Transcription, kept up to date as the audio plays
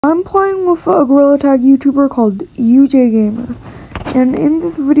I'm playing with a Gorilla Tag YouTuber called Ujs Gamer, and in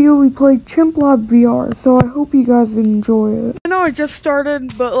this video we played Chimp Lab VR, so I hope you guys enjoy it. I know I just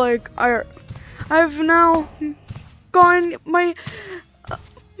started, but like I've now gone my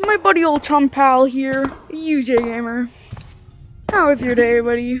buddy old chum pal here, Ujs Gamer. How was your day,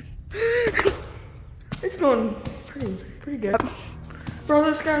 buddy? It's going pretty good. Bro,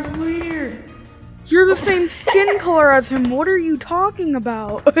 this guy's weird. You're the same skin color as him. What are you talking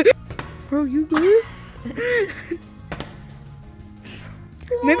about? Bro, you good?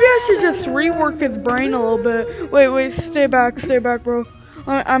 Maybe I should just rework his brain a little bit. Wait, stay back, bro.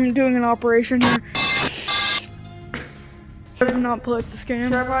 I'm doing an operation here. I did not play this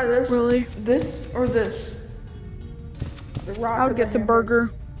game. Should I buy this? Really? This or this? I would get the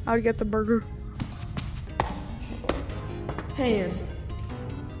burger. Hand.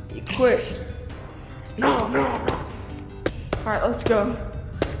 Equipped. No. Alright, let's go.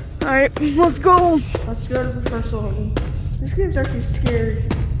 Alright, let's go. Let's go to the first level. This game's actually scary,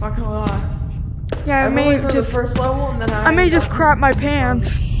 not gonna lie. Yeah, I may just the first level and then I may just crap my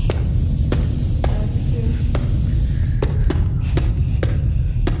pants.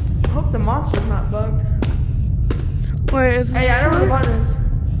 I hope the monster's not bugged. Wait, is hey, I know where the button is.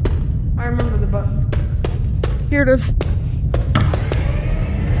 I remember the button. Here it is.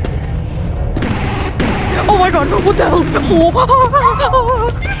 Oh my god, what the hell? Oh my god, oh my god.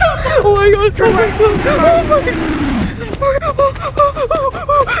 Oh, he's red.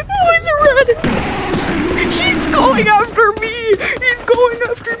 He's going after me.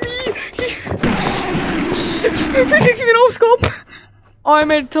 No scope. Oh, I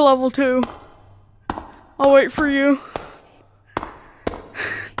made it to level 2. I'll wait for you.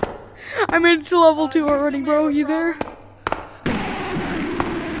 I made it to level 2 already, bro. You there?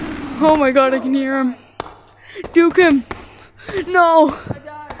 Oh my god, I can hear him. Duke him. No.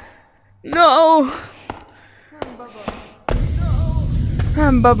 No.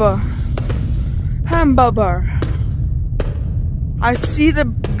 Bubba. I see the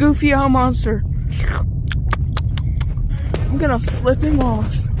goofy owl monster. I'm gonna flip him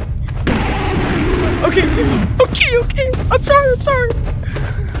off. Okay. I'm sorry.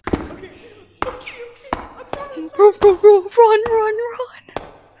 Run.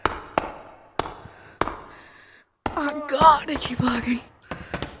 Oh god, I keep lagging.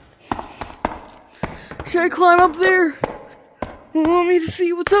 Should I climb up there? Want me to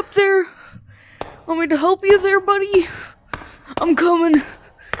see what's up there? Want me to help you there, buddy? I'm coming.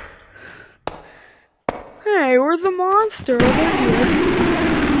 Hey, where's the monster? Oh, there he is.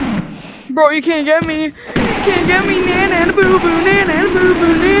 Bro, you can't get me. Nana boo boo.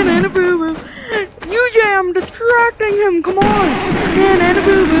 Ujs, I'm distracting him. Come on. Nana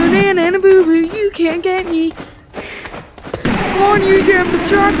boo boo. You can't get me. Come on, Ujs, I'm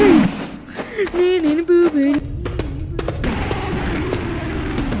distracting. Nana boo boo.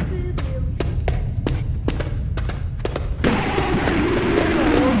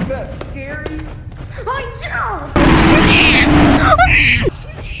 That's scary.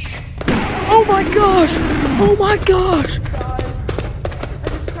 Oh my gosh.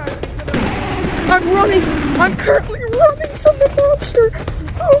 I'm currently running from the monster.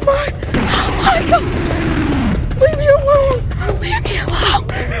 Oh my gosh. Leave me alone.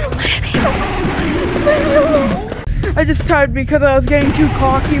 I just tied because I was getting too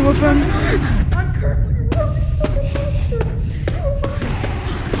cocky with him. I'm currently running from the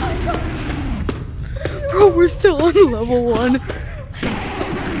monster. Bro, we're still on level 1.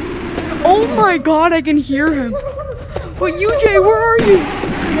 Oh my god, I can hear him. Wait, Ujs, where are you?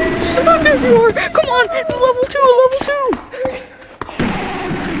 Oh, there you are. Come on, it's level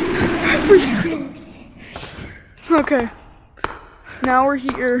 2. Okay. Now we're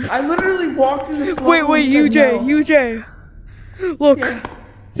here. I literally walked in this level. Wait, Ujs. Look, yeah.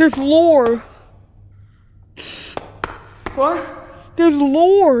 There's lore. What? There's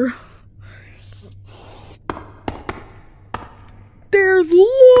lore.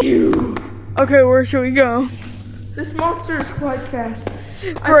 Okay, where should we go? This monster is quite fast.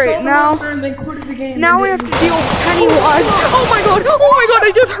 Great, now and then quit the game. Now we have to deal with Pennywise. Oh my god,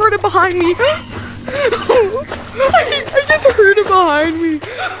 I just heard it behind me. I just heard it behind me.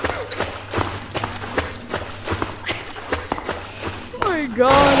 Oh my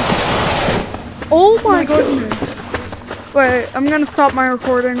god. Oh my goodness. Wait, I'm gonna stop my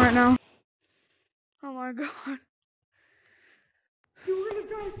recording right now. Oh my god. You're gonna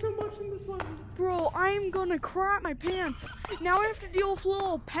die so much in this level. Bro, I'm gonna crap my pants. Now I have to deal with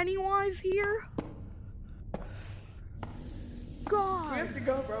little Pennywise here. God. We have to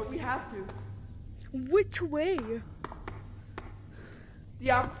go, bro. We have to. Which way?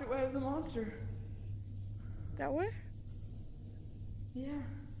 the opposite way of the monster. That way? Yeah.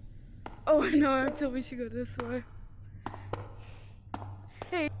 Oh no, until we should go this way.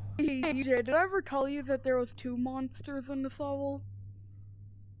 Hey, UJ, did I ever tell you that there was 2 monsters in this level?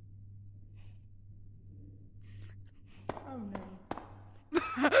 Oh no.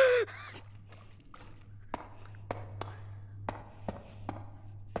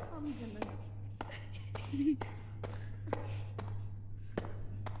 I'm gonna.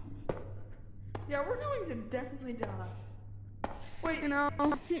 Yeah, we're going to definitely die. Wait, You know,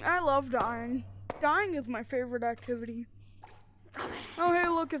 I love dying. Dying is my favorite activity. Oh hey,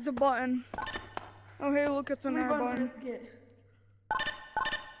 look, it's a button. Oh hey, look, it's an air button.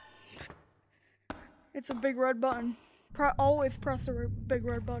 It's a big red button. Always press the big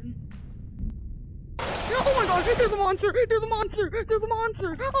red button. Oh my god, there's a monster! There's a monster! There's a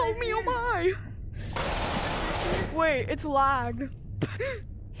monster! Oh me, oh my! Wait, it's lagged.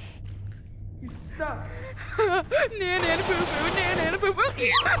 You suck. Nan boo boo, nan boo boo.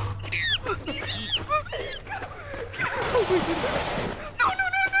 Oh my god. No, no,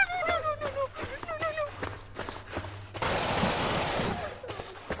 no, no, no, no, no, no, no, no, no, no.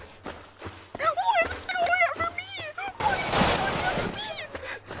 Why is it going after me? Why is it going after me?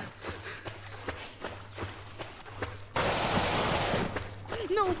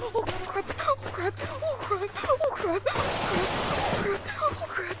 No, oh crap, oh crap, oh crap, oh crap, oh crap, oh crap, oh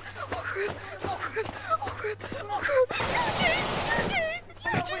crap, oh crap, oh crap, oh crap,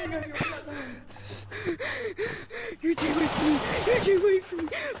 UJ, wait for me,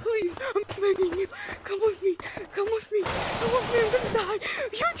 please, I'm begging you, come with me, I'm gonna die,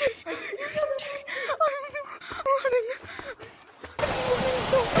 UJ, I'm running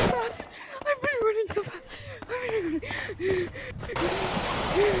so fast, I've been running so fast,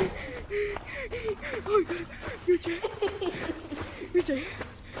 oh my god, UJ,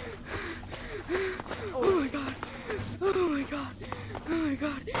 oh my god, oh my god, oh my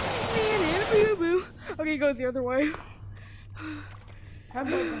god, boo boo. Okay, go the other way.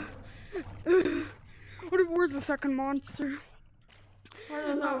 Where's the second monster? I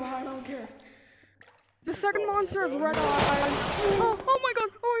don't know, I don't care. The second monster has red eyes. Oh my god,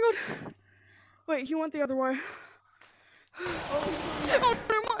 oh my god. Wait, he went the other way. Oh, never mind,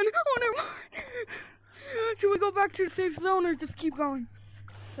 oh never mind. Should we go back to the safe zone or just keep going?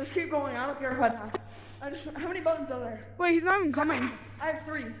 Let's keep going, I don't care if I die. How many buttons are there? Wait, he's not even coming. I have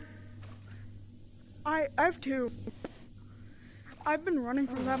 3. I have 2. I've been running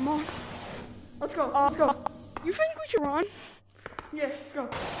from that monster. Let's go, let's go. You think we should run? Yes, let's go.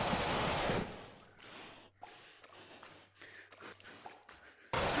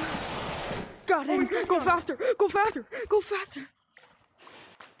 God dang, go faster, go faster, go faster.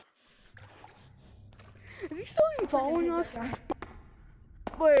 Is he still even following us?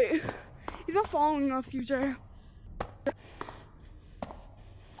 Wait, he's not following us, UJ.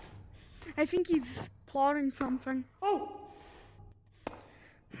 I think he's plotting something. Oh!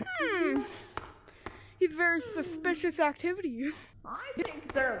 He's very suspicious activity. I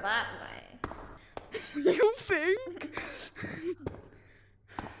think they're that way. You think?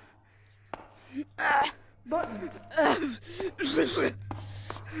 Button.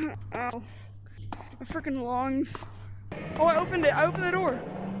 Ow. My freaking lungs. Oh, I opened it. I opened the door.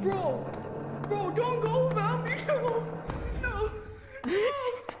 Bro, don't go without me. No.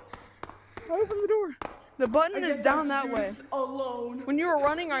 I opened the door. The button is down that way. Alone. When you were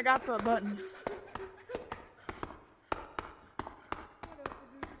running, I got the button. And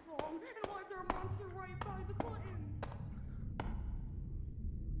why is there a monster right by the button?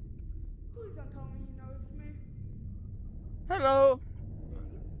 Please don't tell me you noticed me. Hello.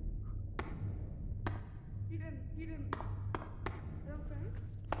 He didn't. I don't think.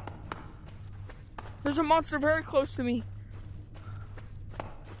 There's a monster very close to me.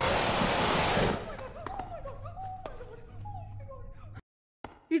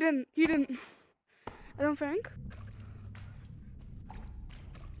 He didn't. I don't think.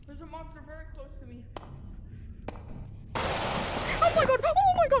 There's a monster very close to me. Oh my god! Oh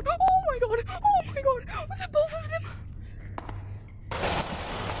my god! Oh my god! Oh my god! Was it both of them?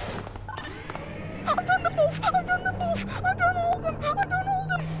 I've done them both! I've done them both! I've done all of them! I've done all of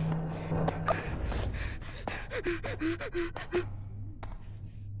them!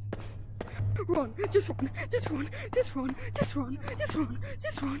 Run! Just run! Just run! Just run! Just run! Just run!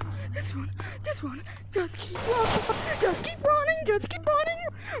 Just run! Just run! Just run! Just keep running! Just keep running! Just keep running!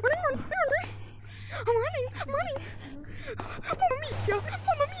 Running! I'm running! I'm running! Mamma mia!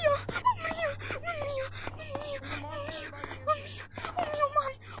 Mamma mia! Mamma mia! Mamma mia! Mamma mia! Mamma mia! Mamma mia! Oh mio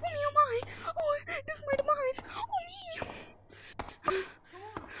mai! Oh mio mai! Oh, this is my demise! Oh mio!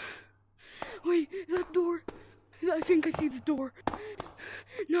 I think I see the door.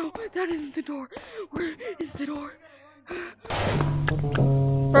 No, that isn't the door. Where is the door?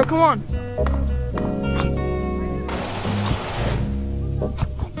 Bro, come on.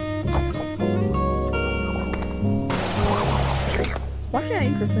 Why can't I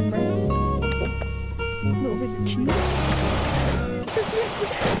eat this thing, bro? Little bit of cheese. No,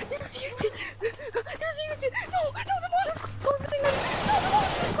 the monster's closing in. No, the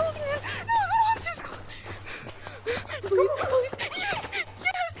monster's closing in. No, the monster's closing. Please.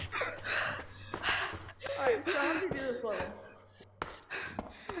 Yes. Alright, so how do you do this level?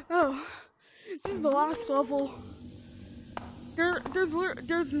 Oh, this is the last level.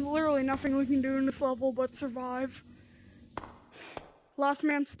 There's literally nothing we can do in this level but survive. Last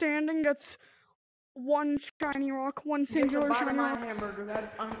man standing gets one shiny rock, one singular shiny rock. My hamburger,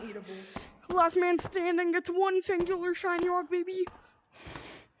 that's uneatable. Last man standing gets one singular shiny rock, baby.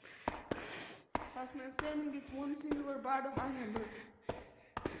 Last man standing gets one singular bite of my hamburger.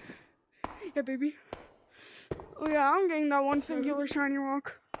 Yeah, baby. Oh yeah, I'm getting that one singular shiny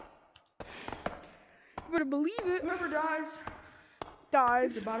rock. You better believe it. Whoever dies.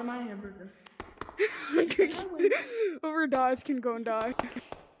 Dies. The bottom of my hamburger. Whoever dies can go and die.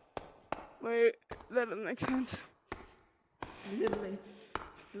 Wait, that doesn't make sense.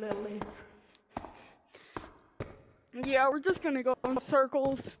 Lily. Yeah, we're just gonna go in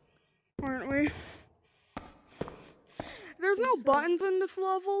circles, aren't we? There's no buttons in this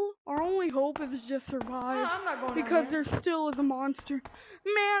level. Our only hope is to just survive. I'm not going because there still is a monster.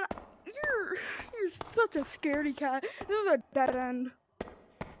 Man, you're such a scaredy cat. This is a dead end.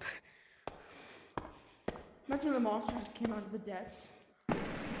 Imagine the monster just came out of the depths.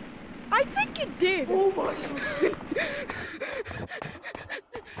 I think it did. Oh my god.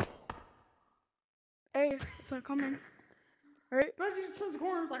 Hey, it's not coming. Right? Imagine it turns the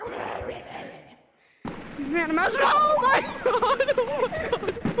corner, it's like. Man, imagine. Oh my god!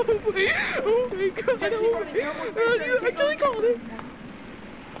 Oh my god! Oh my god! You actually called it.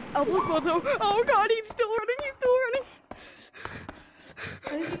 Elbows both. Oh god, he's still running. I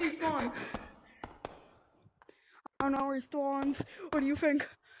think he despawned. I don't know where he spawns. What do you think?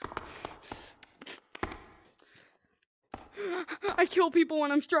 I kill people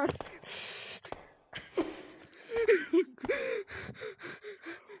when I'm stressed.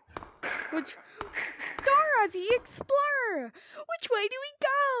 Dora the Explorer! Which way do we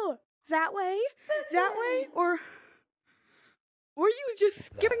go? That way? That way? Or were you just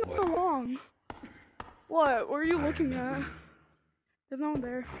skipping along? What were you looking at? There's no one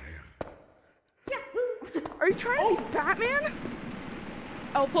there. Are you trying to be Batman?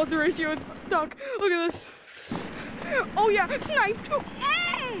 L plus the ratio is stuck. Look at this. Oh yeah, sniped.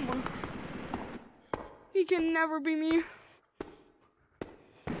 He can never be me.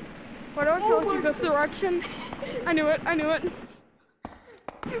 Why do I feel like he's a direction? I knew it. Oh no,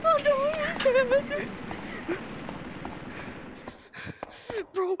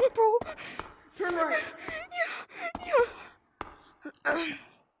 Bro. Turn right. Yeah.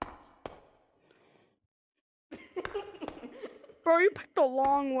 Bro, you picked the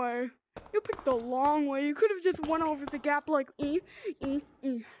long way. You could have just went over the gap like Why do you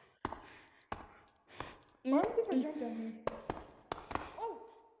think I jumped down here?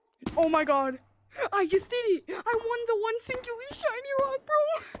 Oh my god. I just did it. I won the one singular shiny rock, bro.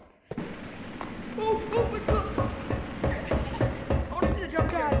 Oh my god. I want to see the jump.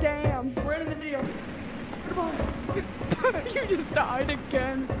 God damn. We're ending the video. Goodbye. You just died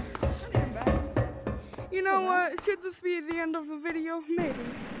again. You know what? Should this be the end of the video? Maybe.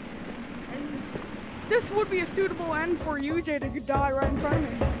 This would be a suitable end for UJ to die right in front of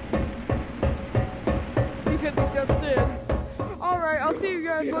me. Because he just did. Alright, I'll see you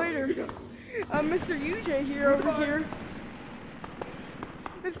guys later. Mr. UJ here over here.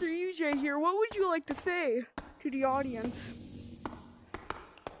 Mr. UJ here, what would you like to say to the audience?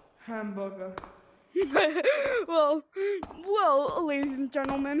 Hamburger. well, ladies and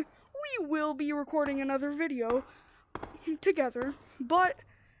gentlemen, we will be recording another video together, but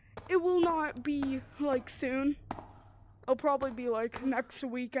it will not be like soon. It'll probably be like next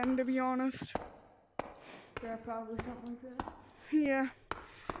weekend, to be honest. Yeah, probably something like that. Yeah.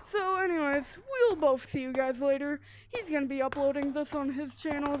 So anyways, we'll both see you guys later. He's gonna be uploading this on his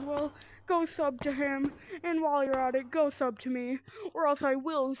channel as well. Go sub to him, and while you're at it, go sub to me, or else I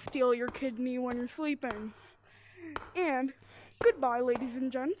will steal your kidney when you're sleeping. And goodbye, ladies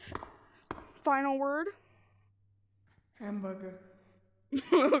and gents. Final word? Hamburger.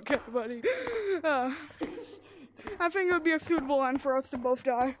 Okay, buddy. I think it would be a suitable end for us to both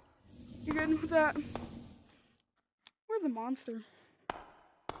die. You good with that? Where's the monster?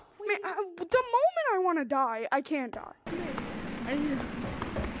 mean, the moment I want to die, I can't die.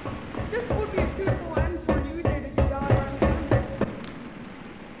 This would be a suitable end for you to die right now.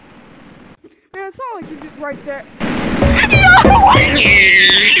 Man, it's not like he's right there.